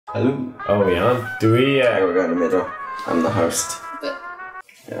Hello. Oh, we on? Do we, We're going in the middle. I'm the host. Get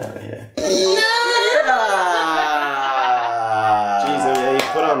out of here. Jesus, yeah, you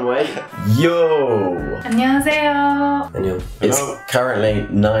put on weight. Yo! 안녕하세요. Hello. It's currently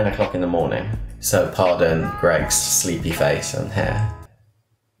 9 o'clock in the morning, so pardon Greg's sleepy face and hair.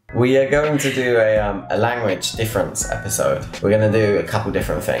 We are going to do a language difference episode. We're going to do a couple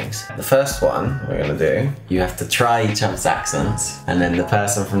different things. The first one we're going to do, you have to try each other's accents, and then the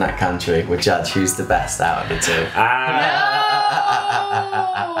person from that country will judge who's the best out of the two.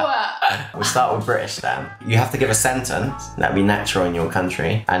 We'll start with British then. You have to give a sentence that'll be natural in your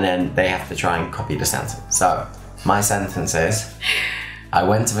country, and then they have to try and copy the sentence. So, my sentence is, I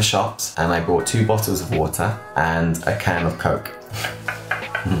went to the shops and I bought 2 bottles of water and a can of Coke.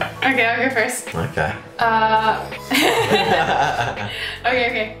 Okay, I'll go first. Okay.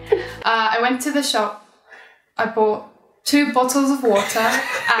 Okay. I went to the shop. I bought 2 bottles of water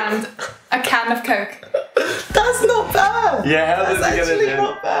and a can of Coke. That's not bad! Yeah, how That's actually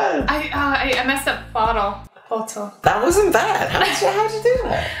not bad. I messed up bottle. That wasn't bad. How'd you do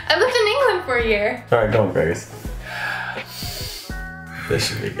that? I lived in England for a year. Alright, go on, Grace. This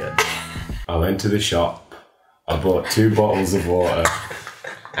should be good. I went to the shop. I bought 2 bottles of water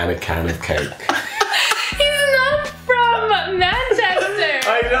and a can of Coke. He's not from Manchester.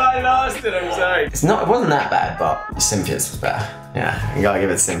 I know, I lost it, I'm sorry. It wasn't that bad, but Cynthia's was better. Yeah, you gotta give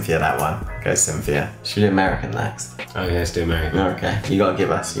it Cynthia that one. Go Cynthia. Should we do American next? Okay, let's do American. Okay, you gotta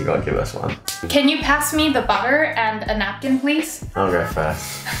give us one. Can you pass me the butter and a napkin, please? I'll go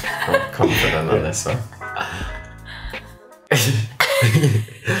first. I'm confident on this one.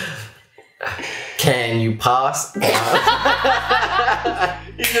 Can you pass?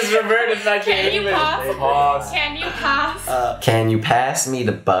 You just reverted back to English. Pause. Can you pass? Can you pass me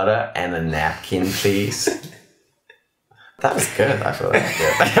the butter and a napkin, please? That was good. I thought that was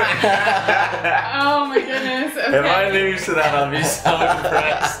good. Oh my goodness. Okay. If I lose to that, I'll be so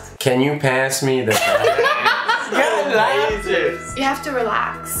impressed. Can you pass me the butter? You have to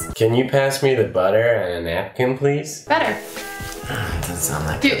relax. Can you pass me the butter and a napkin, please? Better. Doesn't sound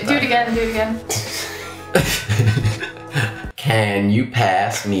like Do it again. Do it again. Can you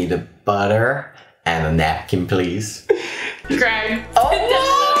pass me the butter and a napkin, please? Greg. Oh,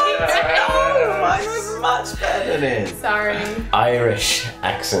 mine was much better than it. Sorry. Irish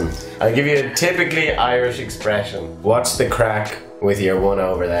accent. I'll give you a typically Irish expression. What's the crack with your one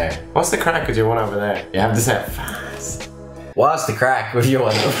over there? What's the crack with your one over there? You have to say it fast. What's the crack with your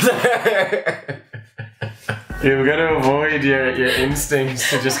one over there? You've got to avoid your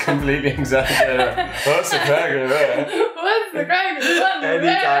instincts to just completely exaggerate it. What's the crack with that? What's the crack with the one over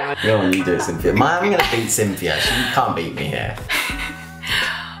there? Go on, you do it, Cynthia. I'm gonna beat Cynthia. She can't beat me here.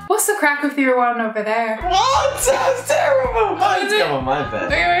 What's the crack with your one over there? What? That's terrible. Mine's come on my bed.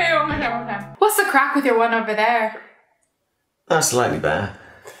 Wait, one more time. What's the crack with your one over there? That's slightly better.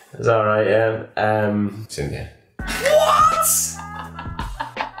 It's alright, yeah. Cynthia. What?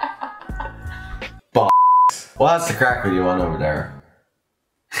 What's the crack with you one over there?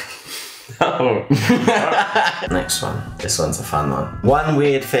 Oh. Next one. This one's a fun one. One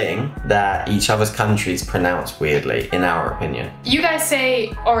weird thing that each other's countries pronounce weirdly, in our opinion. You guys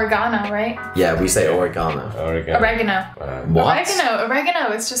say oregano, right? Yeah, we say oregano. Oregano. What?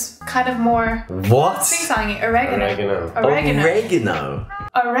 Oregano is just kind of more What? sing-songy. Oregano. Oregano.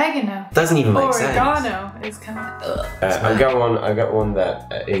 Doesn't even make sense. Oregano is kind of ugh. I got one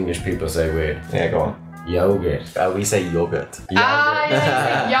that English people say weird. Yeah, go on. Yogurt. We say yogurt.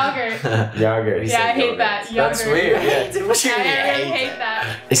 Yeah, yogurt. Yogurt. Yeah, I hate that. Yogurt. That's weird. Yeah. I really hate that.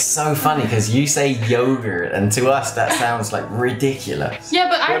 It's so funny because you say yogurt, and to us that sounds like ridiculous. Yeah,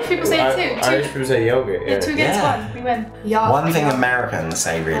 but Irish people say it too. Irish people say yogurt. Yeah. 2 against 1. We win. One thing Americans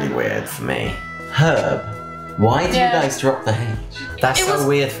say really weird for me. Herb. Why do you guys drop the H? That's so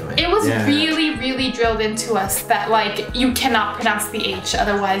weird for me. It was really drilled into us that like you cannot pronounce the H,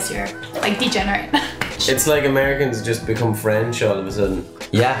 otherwise you're like degenerate. It's like Americans just become French all of a sudden.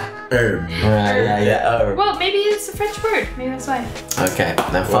 Yeah. Herb. Herb. Well, maybe it's a French word. Maybe that's why. Okay,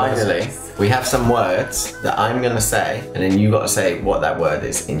 now finally, we have some words that I'm gonna say, and then you gotta say what that word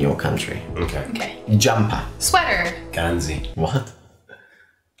is in your country. Okay. Jumper. Sweater. Gansey. What?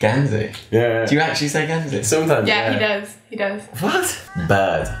 Gansey? Yeah. Do you actually say Gansey? Sometimes. Yeah, he does. He does. What?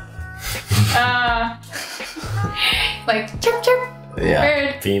 Bird. Like chirp chirp. Yeah.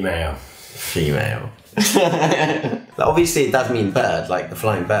 Bird. Female. Female. Obviously it does mean bird, like the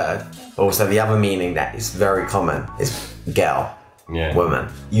flying bird. Also the other meaning that is very common is girl. Yeah. Woman.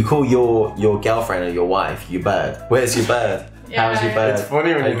 You call your girlfriend or your wife your bird. Where's your bird? Yeah, how's your bird? It's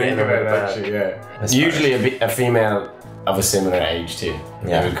funny when you think about it, actually, yeah. Usually a female of a similar age to you.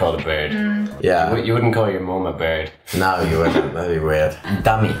 Yeah. You would call a bird. Yeah. You wouldn't call your mum a bird. No, you wouldn't. That'd be weird.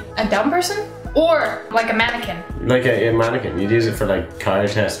 Dummy. A dumb person? Or like a mannequin? Like a mannequin. You'd use it for like car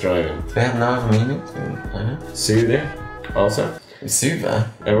test driving. They have no other meanings. Soother, also. Soother?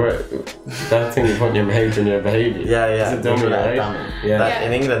 That thing you put in your mouth and your baby. Yeah, yeah. It's a dummy, right? Dummy. Yeah. That,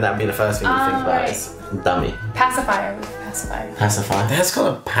 in England, that'd be the first thing you think about is dummy. Pacifier. Pacifier. Pacifier. That's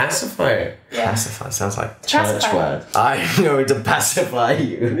called a pacifier. Yeah. Pacifier sounds like church Pacifier. word. I'm going to pacify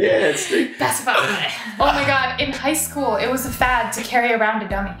you. Yeah, it's Pacifier. Oh my god, in high school, it was a fad to carry around a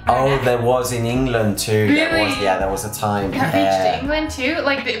dummy. Oh, there was in England too. Really? There was a time. That reached England too?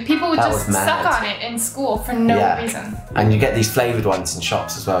 Like, people would That just was mad. suck on it in school for no reason. And you get these flavoured ones in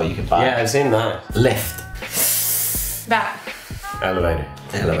shops as well, you could buy. Yeah, I've seen that. Lift. That. Elevator.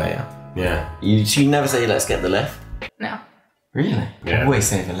 Elevator. Yeah. You never say let's get the lift? No. Really? Yeah. Always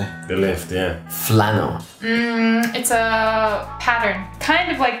say the lift. The lift, yeah. Flannel. It's a pattern.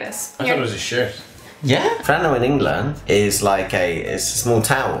 Kind of like this. I thought it was a shirt. Yeah. Flannel in England is like it's a small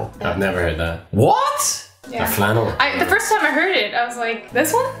towel. I've never heard that. What? Yeah. A flannel. The first time I heard it, I was like,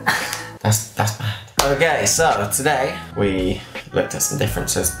 this one? That's bad. Okay, so today we looked at some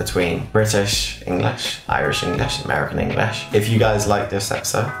differences between British English, Irish English, American English. If you guys like this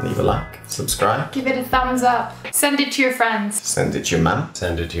episode, leave a like, subscribe, Give it a thumbs up. Send it to your friends. send it to your mum.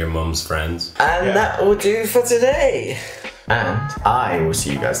 Send it to your mum's friends. And that will do for today. And I will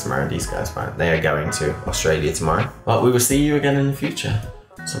see you guys tomorrow. These guys, right? They are going to Australia tomorrow. But we will see you again in the future,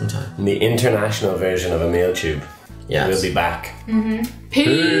 sometime. The international version of Emiltube. Yes. We'll be back.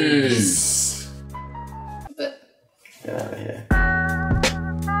 Peace.